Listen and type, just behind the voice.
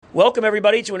Welcome,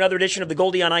 everybody, to another edition of the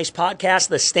Goldie on Ice podcast,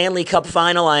 the Stanley Cup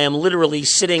Final. I am literally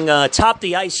sitting atop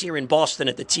the ice here in Boston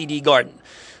at the TD Garden.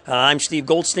 I'm Steve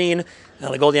Goldstein,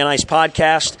 the Goldie on Ice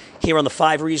podcast, here on the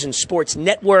Five Reasons Sports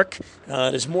Network.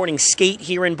 There's morning skate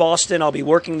here in Boston. I'll be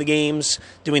working the games,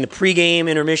 doing the pregame,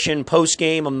 intermission,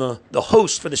 postgame. I'm the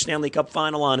host for the Stanley Cup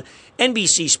Final on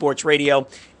NBC Sports Radio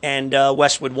and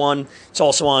Westwood One. It's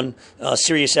also on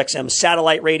SiriusXM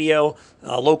satellite radio,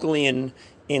 locally in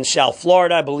South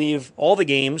Florida. I believe all the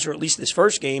games, or at least this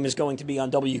first game, is going to be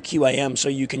on WQAM, so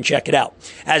you can check it out.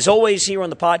 As always, here on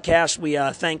the podcast, we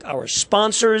thank our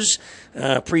sponsors.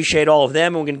 Appreciate all of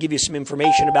them. We're going to give you some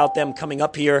information about them coming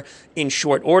up here in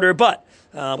short order. But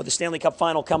with the Stanley Cup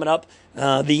Final coming up,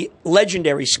 the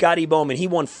legendary Scotty Bowman, he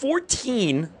won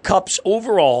 14 cups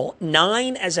overall,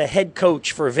 9 as a head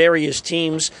coach for various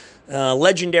teams.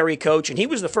 Legendary coach, and he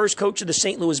was the first coach of the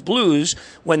St. Louis Blues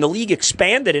when the league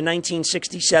expanded in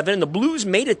 1967, and the Blues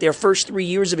made it their first 3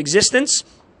 years of existence.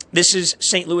 This is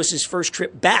St. Louis's first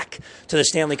trip back to the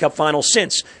Stanley Cup Final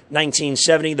since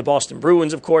 1970. The Boston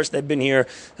Bruins, of course, they've been here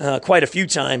quite a few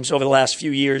times over the last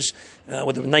few years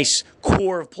with a nice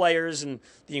core of players and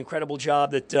the incredible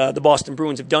job that the Boston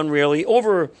Bruins have done really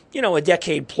over, a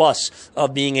decade plus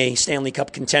of being a Stanley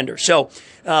Cup contender. So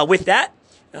with that,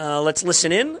 let's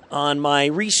listen in on my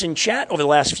recent chat over the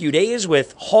last few days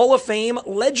with Hall of Fame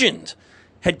legend,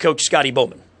 head coach Scotty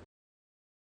Bowman.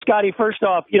 Scotty, first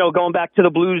off, going back to the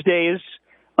Blues days,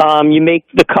 you make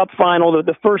the Cup Final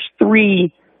the first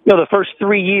 3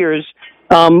 years.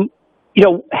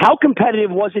 How competitive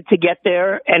was it to get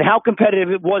there, and how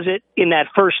competitive was it in that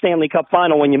first Stanley Cup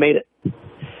Final when you made it?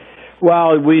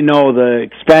 Well, we know the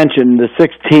expansion, the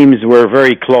 6 teams were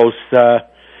very close.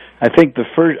 I think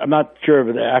I'm not sure,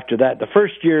 but after that, the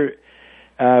first year,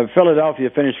 Philadelphia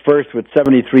finished first with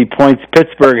 73 points.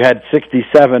 Pittsburgh had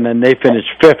 67, and they finished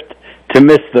fifth to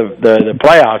miss the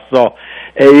playoffs. So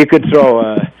you could throw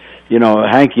a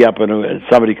hanky up and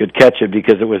somebody could catch it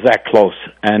because it was that close.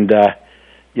 And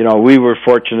we were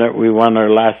fortunate. We won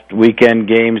our last weekend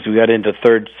games. We got into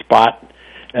third spot.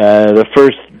 The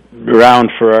first round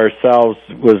for ourselves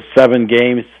was 7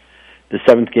 games. The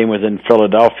 7th game was in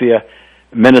Philadelphia.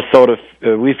 Minnesota,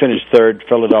 we finished third.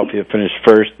 Philadelphia finished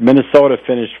first. Minnesota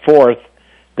finished fourth.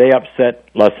 They upset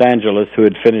Los Angeles, who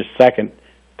had finished second.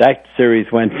 That series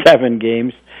went 7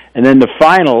 games. And then the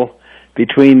final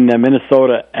between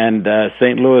Minnesota and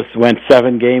St. Louis went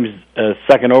 7 games,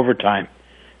 second overtime.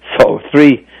 So all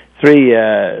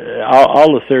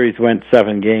the series went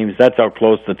 7 games. That's how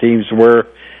close the teams were.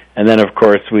 And then, of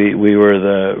course, we were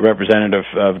the representative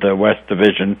of the West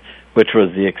Division, which was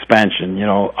the expansion,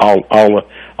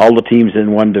 all the teams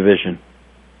in one division.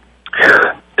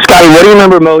 Scotty, what do you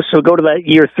remember most? So go to that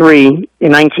year 3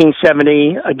 in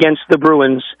 1970 against the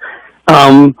Bruins.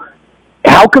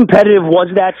 How competitive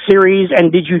was that series,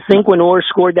 and did you think when Orr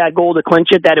scored that goal to clinch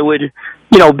it that it would,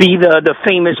 be the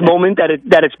famous moment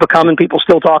that it's become and people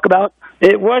still talk about?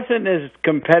 It wasn't as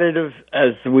competitive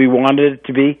as we wanted it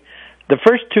to be. The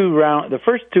first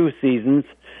 2 seasons,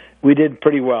 we did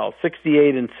pretty well,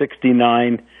 68 and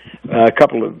 69. A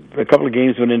couple of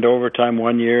games went into overtime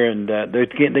one year, and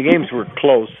the games were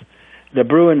close. The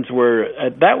Bruins were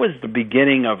that was the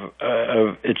beginning of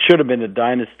it should have been a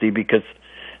dynasty because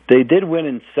they did win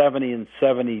in 70 and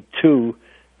 72.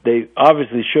 They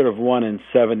obviously should have won in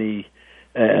 70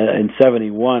 in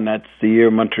 71. That's the year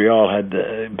Montreal had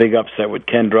the big upset with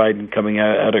Ken Dryden coming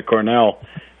out of Cornell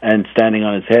and standing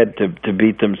on his head to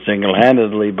beat them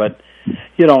single-handedly, but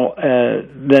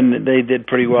then they did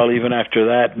pretty well even after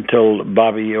that until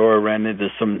Bobby Orr ran into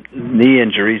some knee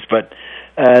injuries. But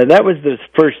that was the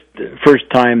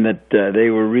first time that they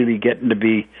were really getting to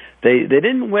be. They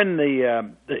didn't win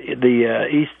the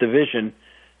East Division.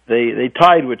 They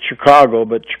tied with Chicago,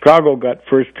 but Chicago got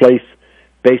first place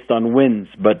based on wins.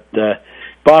 But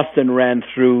Boston ran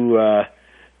through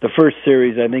the first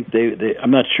series. I think they I'm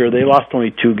not sure. They lost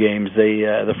only 2 games.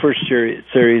 The first series.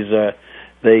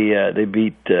 They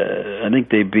beat. I think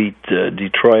they beat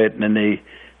Detroit, and then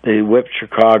they whipped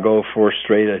Chicago 4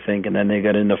 straight, I think, and then they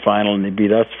got in the final and they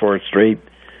beat us 4 straight.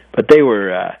 But they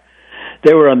were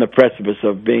on the precipice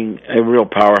of being a real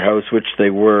powerhouse, which they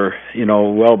were.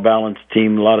 Well balanced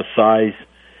team, a lot of size,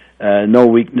 no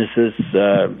weaknesses,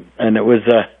 and it was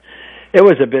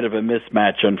a bit of a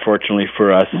mismatch, unfortunately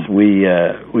for us. We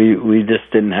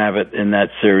just didn't have it in that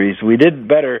series. We did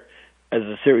better as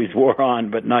the series wore on,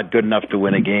 but not good enough to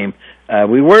win a game.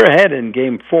 We were ahead in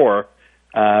Game 4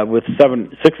 with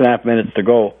 6.5 minutes to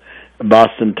go.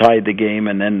 Boston tied the game,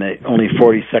 and then only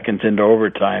 40 seconds into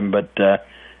overtime. But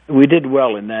we did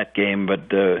well in that game. But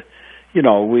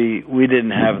we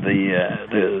didn't have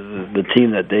the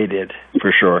team that they did,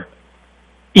 for sure.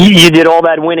 You did all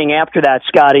that winning after that,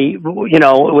 Scotty, with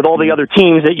all the other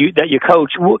teams that you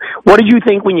coach. What did you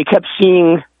think when you kept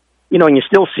seeing, and you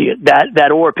still see it,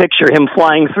 that Orr picture, him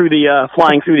flying through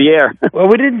the air? Well,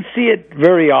 we didn't see it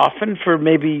very often for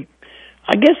maybe,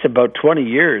 I guess, about 20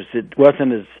 years. It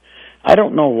wasn't as, I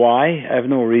don't know why. I have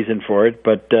no reason for it,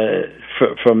 but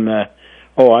from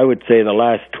I would say the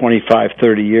last 25,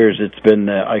 30 years, it's been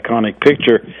an iconic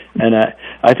picture. And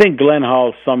I think Glenn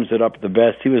Hall sums it up the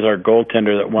best. He was our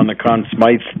goaltender that won the Conn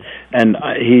Smythe, and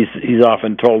he's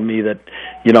often told me that,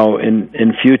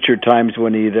 in future times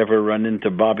when he'd ever run into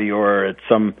Bobby Orr at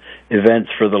some events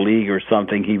for the league or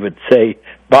something, he would say,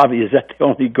 "Bobby, is that the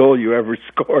only goal you ever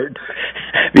scored?"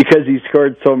 Because he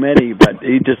scored so many, but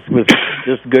he just was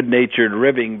just good-natured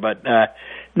ribbing. But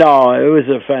no, it was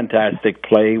a fantastic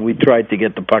play. We tried to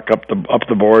get the puck up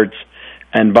the boards,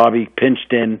 and Bobby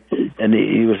pinched in, and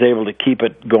he was able to keep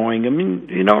it going. I mean,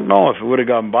 you don't know if it would have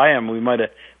gone by him. We might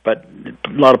have, but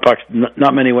a lot of pucks,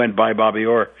 not many went by Bobby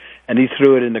Orr, and he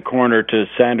threw it in the corner to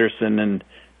Sanderson, and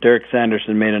Derek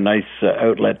Sanderson made a nice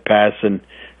outlet pass, and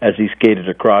as he skated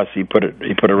across, he put it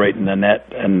right in the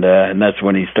net, and that's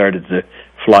when he started to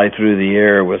fly through the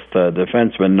air with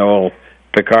defenseman Noel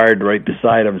Picard right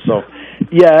beside him. So,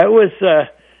 yeah, it was.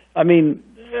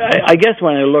 I guess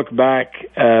when I look back,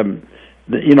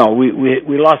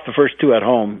 we lost the first two at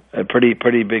home,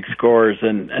 pretty big scores,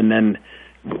 and then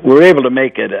we were able to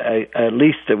make it. At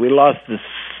least we lost the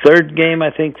third game,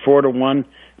 I think, 4-1,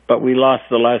 but we lost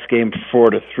the last game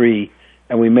 4-3,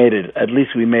 and we made it. At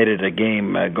least we made it a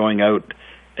game going out,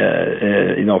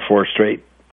 4 straight.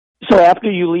 So after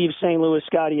you leave St. Louis,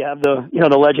 Scott, you have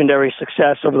the legendary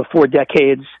success over the 4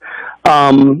 decades,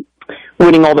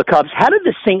 winning all the cups. How did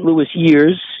the St. Louis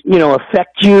years,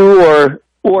 affect you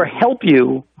or help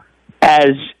you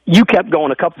as you kept going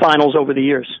to cup finals over the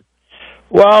years?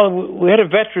 Well, we had a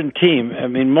veteran team. I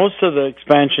mean, most of the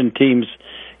expansion teams,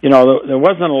 there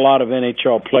wasn't a lot of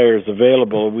NHL players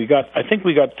available. I think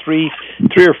we got three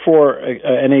or four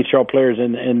NHL players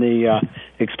in the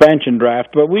expansion draft,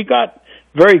 but we got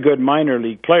very good minor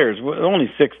league players.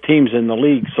 Only 6 teams in the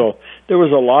league, so there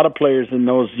was a lot of players in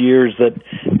those years that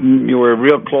you were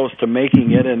real close to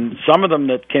making it, and some of them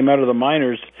that came out of the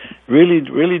minors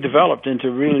really developed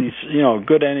into really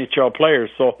good NHL players.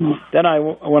 So then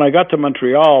when I got to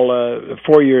Montreal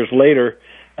 4 years later,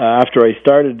 after I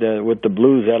started with the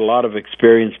Blues, I had a lot of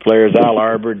experienced players: Al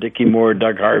Arbor, Dickie Moore,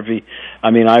 Doug Harvey.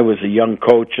 I mean, I was a young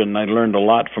coach, and I learned a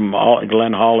lot from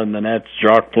Glenn Hall in the nets,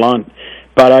 Jacques Plante.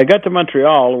 But I got to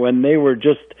Montreal when they were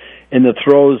just in the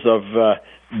throes of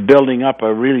building up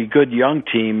a really good young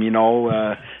team,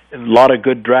 a lot of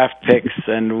good draft picks,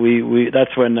 and we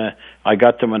that's when I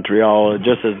got to Montreal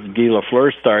just as Guy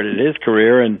Lafleur started his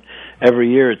career, and every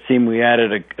year it seemed we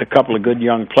added a couple of good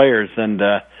young players, and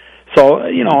so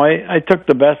I took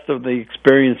the best of the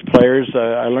experienced players.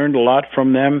 I learned a lot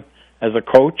from them as a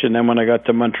coach, and then when I got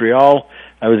to Montreal,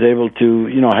 I was able to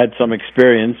had some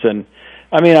experience. And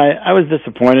I mean, I was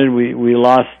disappointed. We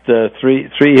lost 3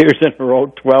 years in a row,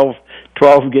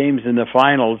 12 games in the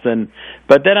finals,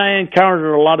 but then I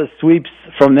encountered a lot of sweeps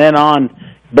from then on,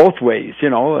 both ways.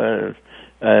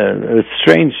 A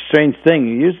strange thing.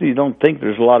 Usually, you don't think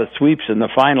there's a lot of sweeps in the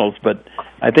finals, but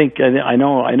I think I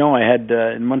know. I had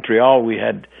in Montreal we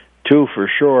had 2 for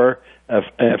sure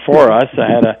for us. I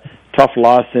had a tough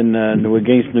loss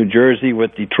against New Jersey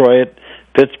with Detroit.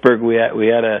 Pittsburgh, we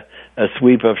had a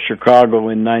sweep of Chicago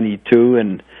in '92,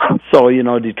 and so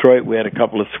Detroit, we had a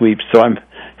couple of sweeps. So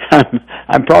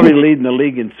I'm probably leading the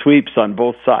league in sweeps on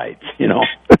both sides.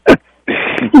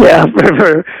 Yeah,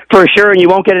 for sure, and you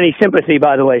won't get any sympathy,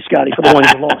 by the way, Scotty, for the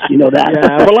ones who lost. You know that.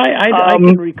 Yeah, well, I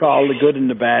can recall the good and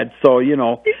the bad. So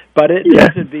but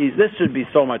this should be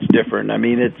so much different. I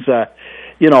mean, it's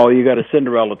you got a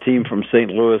Cinderella team from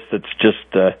St. Louis that's just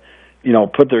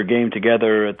put their game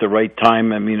together at the right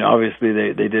time. I mean, obviously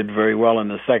they did very well in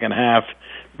the second half,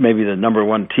 maybe the number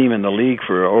 1 team in the league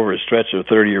for over a stretch of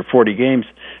 30 or 40 games,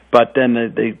 but then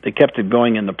they kept it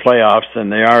going in the playoffs,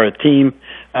 and they are a team.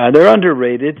 They're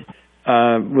underrated.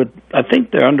 I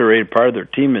think their underrated part of their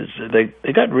team is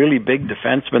they got really big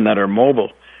defensemen that are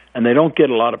mobile, and they don't get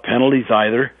a lot of penalties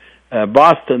either.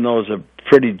 Boston, though, is a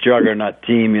pretty juggernaut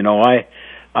team.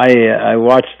 I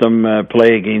watched them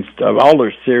play against all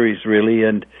their series, really,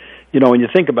 and when you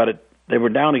think about it, they were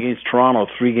down against Toronto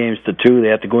 3-2. They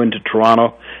had to go into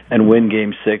Toronto and win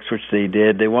Game 6, which they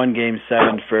did. They won Game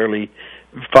 7 fairly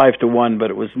 5-1, but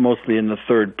it was mostly in the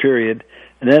third period.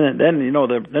 And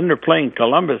then they're playing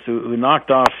Columbus, who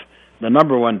knocked off the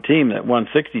number one team that won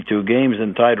 62 games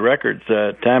and tied records,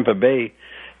 Tampa Bay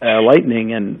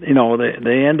Lightning, and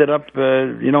they ended up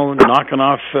knocking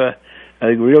off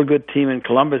a real good team in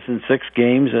Columbus in 6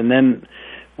 games, and then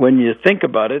when you think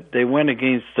about it, they went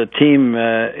against a team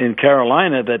in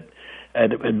Carolina that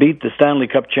beat the Stanley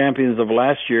Cup champions of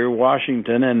last year,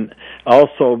 Washington, and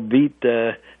also beat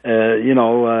New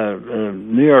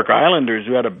York Islanders,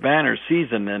 who had a banner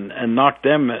season, and knocked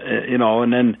them,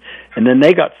 and then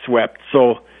they got swept.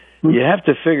 So you have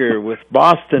to figure with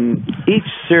Boston, each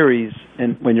series,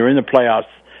 and when you're in the playoffs,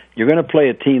 you're going to play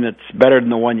a team that's better than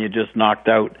the one you just knocked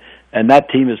out, and that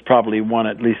team has probably won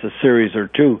at least a series or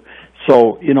two.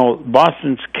 So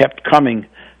Boston's kept coming.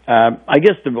 I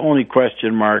guess the only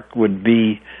question mark would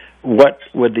be, what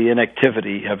would the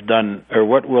inactivity have done, or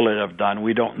what will it have done?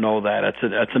 We don't know that.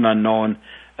 That's an unknown.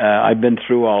 I've been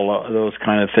through all of those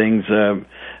kind of things,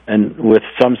 and with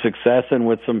some success and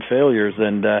with some failures.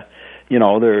 And they're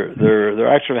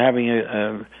actually having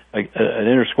an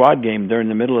inter squad game during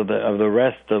the middle of the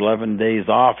rest, 11 days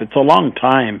off. It's a long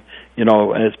time, and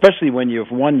especially when you've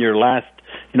won your last.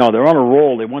 They're on a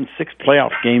roll. They won 6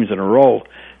 playoff games in a row.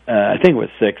 I think it was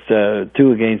 6,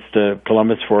 2 against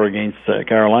Columbus, 4 against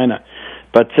Carolina.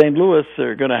 But St. Louis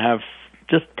are going to have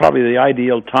just probably the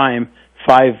ideal time,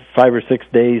 5 or 6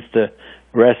 days to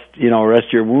rest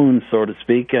your wounds, so to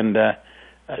speak. And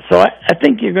so I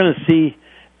think you're going to see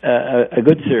a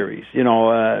good series. You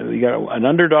got an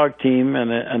underdog team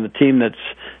and a team that's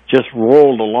just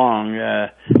rolled along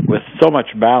with so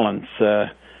much balance.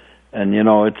 And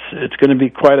it's going to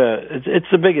be it's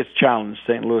the biggest challenge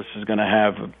St. Louis is going to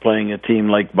have, playing a team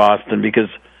like Boston, because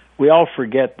we all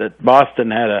forget that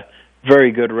Boston had a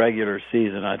very good regular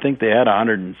season. I think they had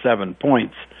 107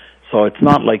 points, so it's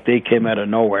not like they came out of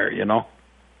nowhere,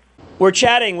 We're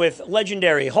chatting with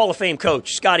legendary Hall of Fame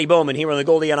coach Scotty Bowman here on the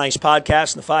Goldie on Ice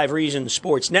podcast and the 5 Reasons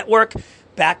Sports Network.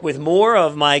 Back with more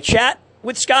of my chat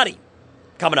with Scotty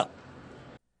coming up.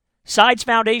 Sides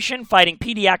Foundation Fighting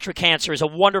Pediatric Cancer is a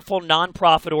wonderful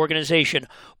nonprofit organization.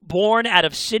 Born out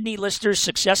of Sidney Lister's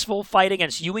successful fight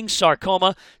against Ewing's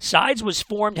sarcoma, Sides was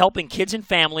formed helping kids and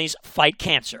families fight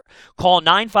cancer. Call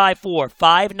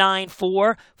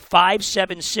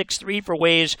 954-594-5763 for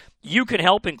ways you can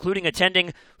help, including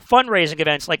attending fundraising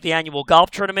events like the annual golf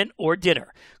tournament or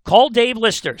dinner. Call Dave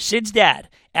Lister, Sid's dad,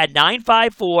 at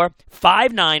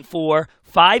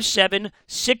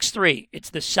 954-594-5763. It's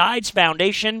the Sides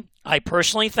Foundation. I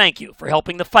personally thank you for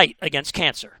helping the fight against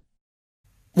cancer.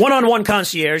 One-on-One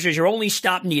Concierge is your only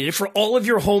stop needed for all of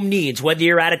your home needs. Whether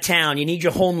you're out of town, you need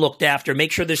your home looked after,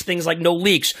 make sure there's things like no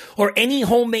leaks, or any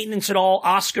home maintenance at all,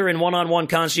 Oscar and One-on-One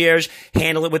Concierge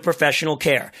handle it with professional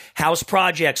care. House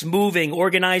projects, moving,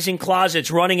 organizing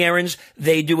closets, running errands,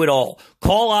 they do it all.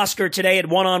 Call Oscar today at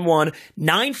One-on-One,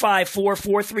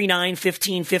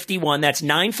 954-439-1551. That's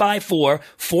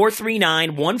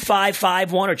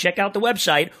 954-439-1551, or check out the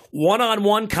website,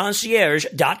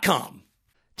 oneonOneconcierge.com.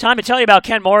 Time to tell you about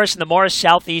Ken Morris and the Morris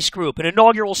Southeast Group, an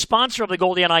inaugural sponsor of the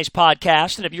Goldie on Ice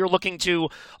podcast. And if you're looking to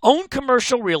own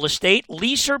commercial real estate,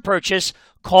 lease or purchase,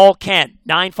 call Ken,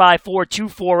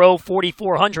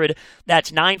 954-240-4400.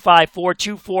 That's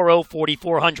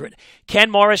 954-240-4400. Ken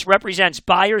Morris represents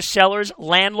buyers, sellers,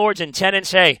 landlords, and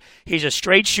tenants. Hey, he's a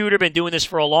straight shooter, been doing this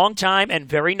for a long time, and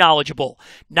very knowledgeable.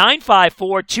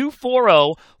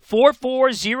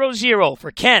 954-240-4400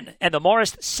 for Ken and the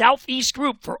Morris Southeast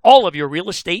Group for all of your real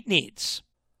estate needs.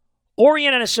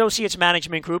 Orient and Associates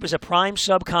Management Group is a prime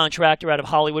subcontractor out of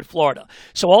Hollywood, Florida.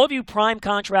 So all of you prime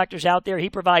contractors out there, he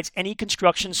provides any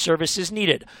construction services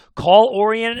needed. Call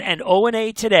Orient and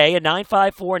O&A today at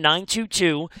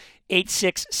 954-922-8660.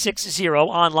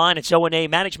 Online, it's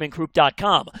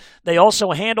onamanagementgroup.com. They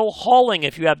also handle hauling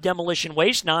if you have demolition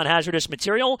waste, non-hazardous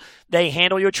material. They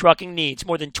handle your trucking needs.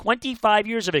 More than 25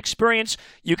 years of experience.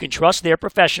 You can trust their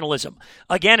professionalism.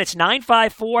 Again, it's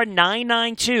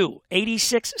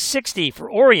 954-992-8660 for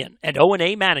Orient and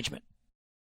O&A Management.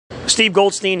 Steve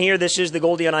Goldstein here. This is the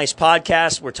Goldie on Ice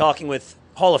podcast. We're talking with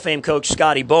Hall of Fame coach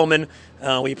Scotty Bowman.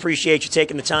 We appreciate you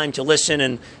taking the time to listen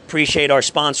and appreciate our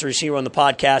sponsors here on the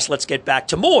podcast. Let's get back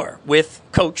to more with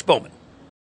Coach Bowman.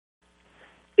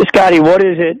 Scotty, what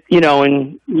is it,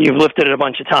 and you've lifted it a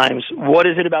bunch of times, what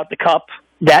is it about the Cup,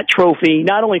 that trophy,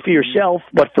 not only for yourself,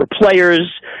 but for players?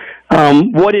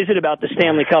 What is it about the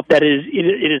Stanley Cup that it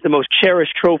is the most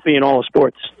cherished trophy in all of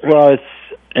sports? Well, it's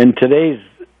in today's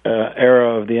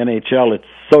era of the NHL, it's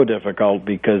so difficult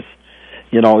because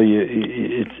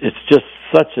it's just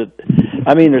such a.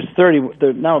 I mean, there's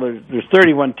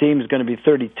 31 teams, going to be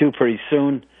 32 pretty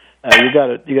soon. You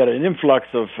got an influx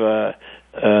of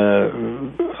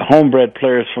homebred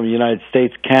players from the United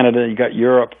States, Canada. You got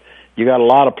Europe. you got a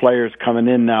lot of players coming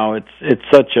in now. It's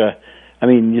such a, I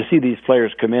mean, you see these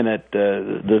players come in at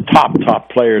the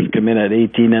top players come in at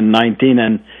 18 and 19,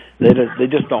 and they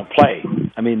just don't play.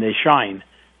 I mean, they shine,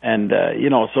 and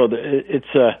so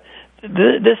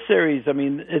this series. I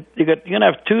mean, you're going to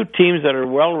have two teams that are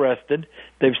well rested.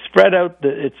 They've spread out.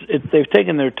 They've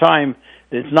taken their time.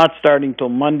 It's not starting till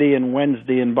Monday and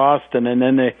Wednesday in Boston, and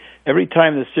then every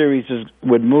time the series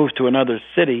would move to another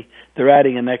city, they're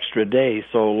adding an extra day.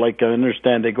 So, like I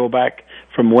understand, they go back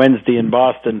from Wednesday in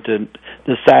Boston to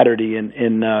the Saturday in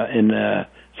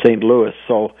St. Louis.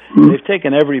 So they've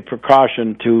taken every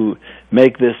precaution to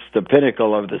make this the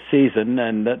pinnacle of the season,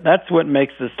 and that's what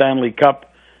makes the Stanley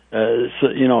Cup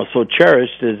so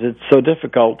cherished. Is it's so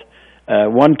difficult.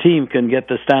 One team can get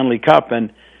the Stanley Cup,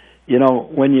 and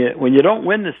when you don't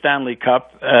win the Stanley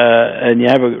Cup and you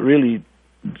have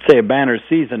a banner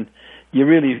season, you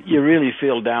really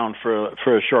feel down for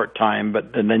a short time,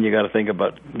 and then you got to think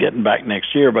about getting back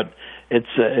next year. But it's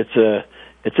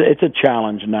a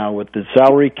challenge now with the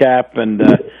salary cap and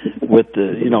with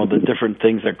the different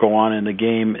things that go on in the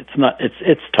game.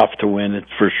 It's tough to win.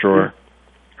 It's for sure.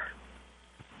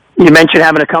 You mentioned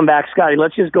having a comeback, Scotty.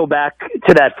 Let's just go back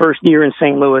to that first year in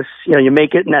St. Louis. You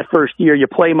make it in that first year. You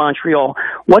play Montreal.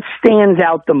 What stands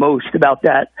out the most about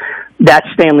that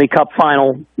Stanley Cup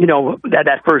final,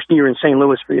 that first year in St.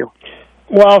 Louis for you?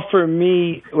 Well, for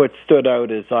me, what stood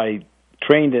out is I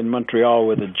trained in Montreal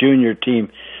with a junior team.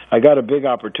 I got a big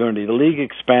opportunity. The league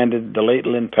expanded. The late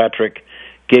Lynn Patrick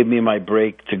gave me my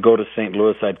break to go to St.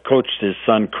 Louis. I'd coached his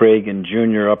son, Craig, in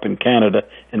junior up in Canada,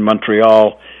 in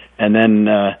Montreal. And then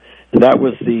that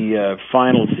was the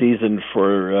final season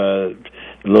for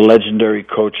the legendary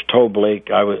coach Toe Blake.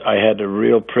 I had the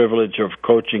real privilege of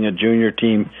coaching a junior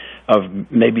team, of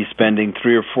maybe spending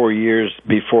 3 or 4 years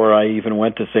before I even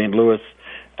went to St. Louis,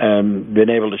 and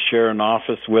been able to share an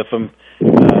office with him.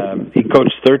 He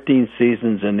coached 13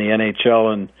 seasons in the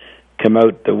NHL and come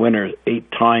out the winner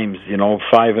 8 times,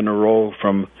 5 in a row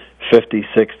from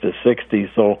 56 to 60.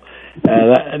 So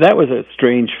that was a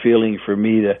strange feeling for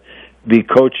me to be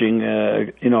coaching,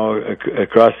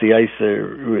 across the ice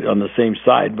on the same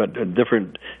side, but a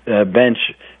different bench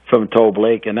from Toe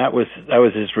Blake, and that was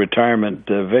his retirement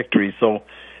victory. So,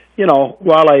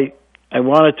 while I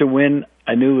wanted to win,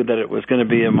 I knew that it was going to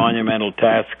be a monumental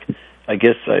task. I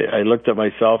guess I looked at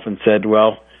myself and said,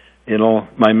 well,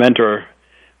 my mentor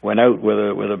went out with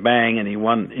a bang, and he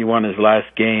won his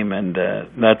last game, and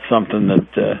that's something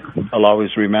that I'll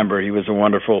always remember. He was a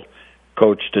wonderful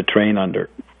coach to train under.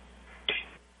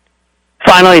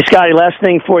 Finally, Scotty, last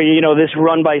thing for you. This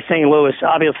run by St. Louis,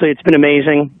 obviously it's been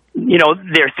amazing.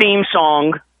 Their theme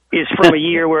song is from a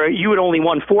year where you had only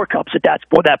won 4 cups at that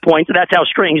point. So that's how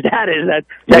strange that is.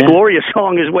 That glorious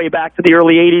song is way back to the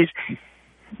early 80s.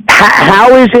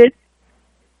 How is it,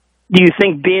 do you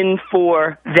think, been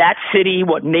for that city?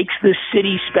 What makes this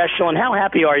city special? And how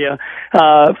happy are you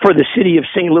for the city of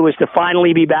St. Louis to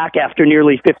finally be back after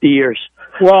nearly 50 years?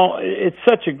 Well, it's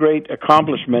such a great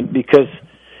accomplishment because,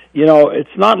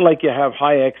 it's not like you have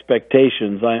high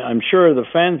expectations. I'm sure the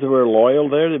fans who are loyal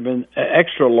there, they've been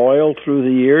extra loyal through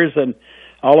the years, and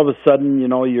all of a sudden,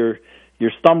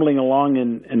 you're stumbling along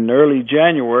in early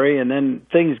January, and then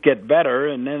things get better.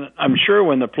 And then I'm sure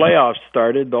when the playoffs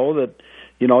started, though, that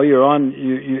you're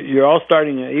all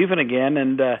starting even again,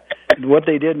 and what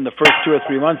they did in the first 2 or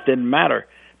 3 months didn't matter.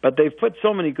 But they've put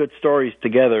so many good stories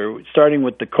together, starting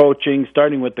with the coaching,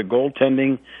 starting with the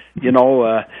goaltending.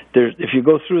 If you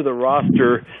go through the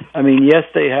roster, I mean, yes,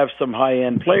 they have some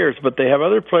high-end players, but they have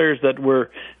other players that were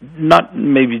not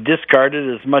maybe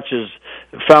discarded as much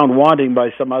as found wanting by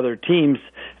some other teams,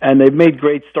 and they've made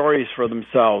great stories for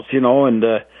themselves, and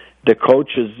the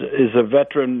coach is a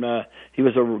veteran. He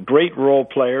was a great role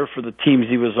player for the teams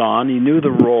he was on. He knew the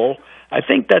role. I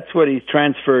think that's what he's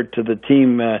transferred to the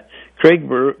team. Craig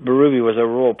Berube was a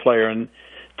role player, and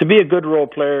to be a good role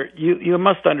player, you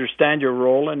must understand your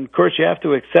role, and of course you have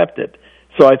to accept it.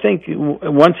 So I think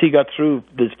once he got through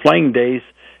his playing days,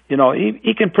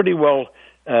 he can pretty well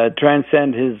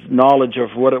transcend his knowledge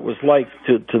of what it was like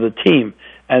to the team,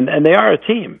 and they are a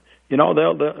team.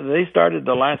 They started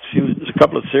the last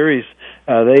couple of series.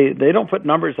 They don't put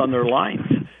numbers on their lines.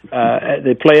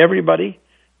 They play everybody.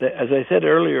 As I said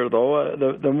earlier, though,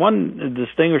 the one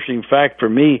distinguishing fact for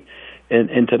me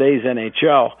in today's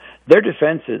NHL, their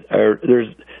defenses are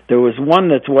there was one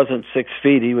that wasn't 6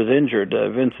 feet. He was injured,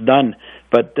 Vince Dunn.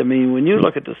 But I mean, when you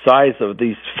look at the size of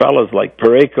these fellows like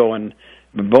Parayko and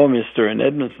Bouwmeester and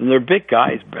Edmondson, they're big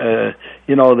guys.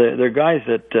 They're guys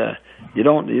that you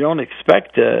don't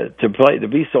expect to play to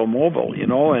be so mobile.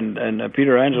 And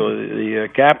Peter Angelo, the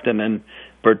captain, and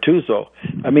Bertuzzo.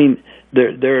 I mean,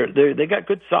 they got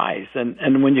good size,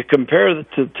 and when you compare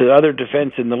to other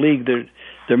defense in the league,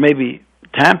 there maybe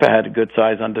Tampa had a good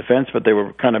size on defense, but they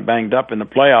were kind of banged up in the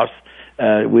playoffs.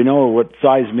 We know what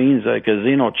size means. Like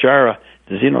Zdeno Chara.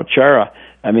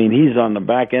 I mean, he's on the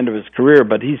back end of his career,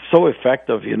 but he's so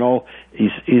effective. You know,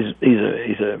 he's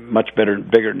a much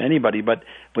bigger than anybody. But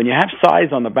when you have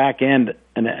size on the back end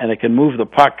and it can move the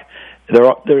puck,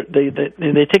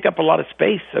 they take up a lot of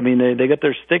space. I mean, they get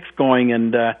their sticks going,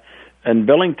 and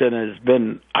Billington has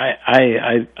been.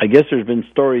 I guess there's been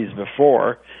stories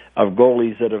before of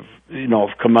goalies that have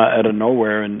come out of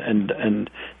nowhere and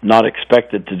not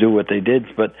expected to do what they did,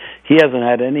 but he hasn't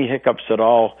had any hiccups at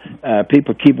all.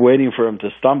 People keep waiting for him to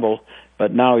stumble,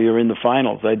 but now you're in the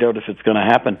finals. I doubt if it's going to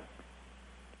happen.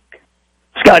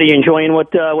 Scott, are you enjoying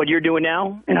what you're doing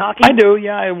now in hockey? I do,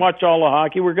 yeah. I watch all the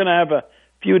hockey. We're going to have a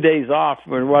few days off.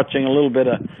 We're watching a little bit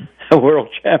of a World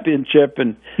Championship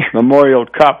and Memorial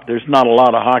Cup. There's not a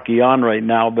lot of hockey on right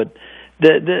now, but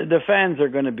the fans are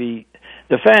going to be.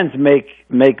 The fans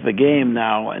make the game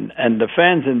now, and the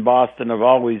fans in Boston have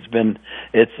always been.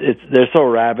 They're so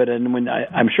rabid, and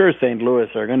I'm sure St. Louis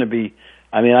are going to be.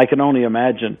 I mean, I can only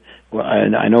imagine.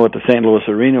 I know what the St. Louis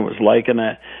Arena was like, and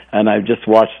I've just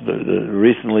watched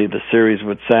recently the series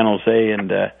with San Jose, and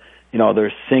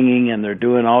they're singing and they're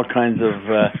doing all kinds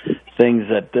of things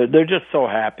that they're just so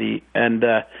happy, and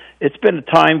it's been a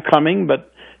time coming, but.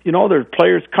 There are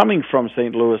players coming from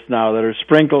St. Louis now that are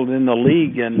sprinkled in the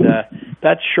league, and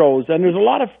that shows. And there's a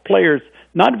lot of players,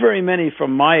 not very many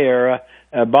from my era.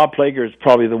 Bob Plager is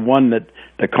probably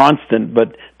the constant,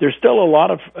 but there's still a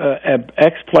lot of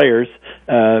ex-players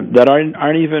that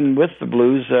aren't even with the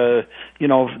Blues.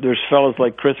 There's fellas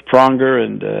like Chris Pronger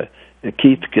and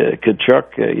Keith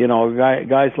Tkachuk,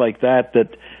 guys like that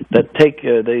take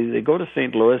they go to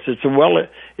St. Louis.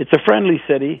 It's a friendly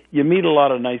city. You meet a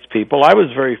lot of nice people. I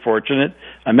was very fortunate.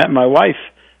 I met my wife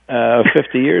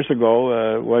 50 years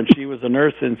ago when she was a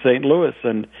nurse in St. Louis,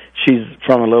 and she's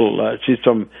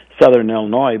from Southern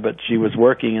Illinois, but she was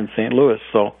working in St. Louis.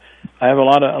 So I have a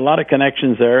lot of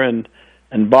connections there, and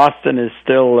Boston is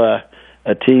still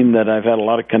a team that I've had a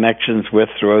lot of connections with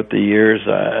throughout the years.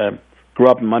 Grew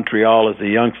up in Montreal as a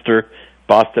youngster.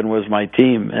 Boston was my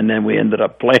team, and then we ended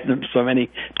up playing them so many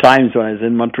times when I was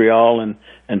in Montreal and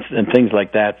things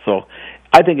like that. So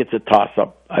I think it's a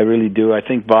toss-up. I really do. I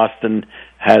think Boston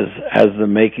has the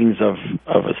makings of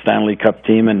a Stanley Cup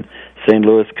team, and St.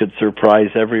 Louis could surprise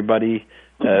everybody.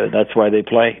 That's why they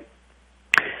play.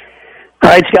 All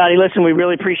right, Scotty, listen, we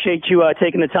really appreciate you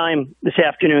taking the time this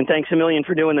afternoon. Thanks a million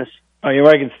for doing this. Oh, you're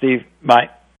welcome, Steve. Bye.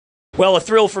 Well, a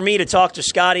thrill for me to talk to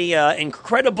Scotty.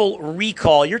 Incredible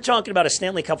recall. You're talking about a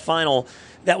Stanley Cup final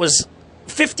that was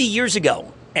 50 years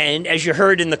ago. And as you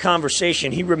heard in the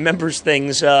conversation, he remembers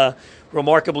things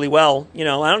remarkably well. I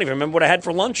don't even remember what I had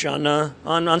for lunch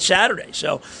on Saturday.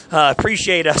 So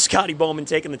appreciate Scotty Bowman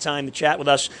taking the time to chat with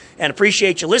us, and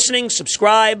appreciate you listening.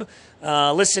 Subscribe.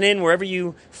 Listen in wherever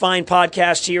you find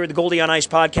podcasts here at the Goldie on Ice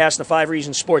podcast, the 5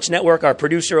 Reasons Sports Network. Our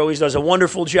producer always does a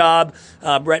wonderful job.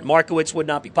 Brett Markowitz would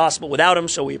not be possible without him,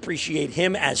 so we appreciate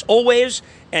him as always.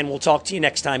 And we'll talk to you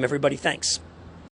next time, everybody. Thanks.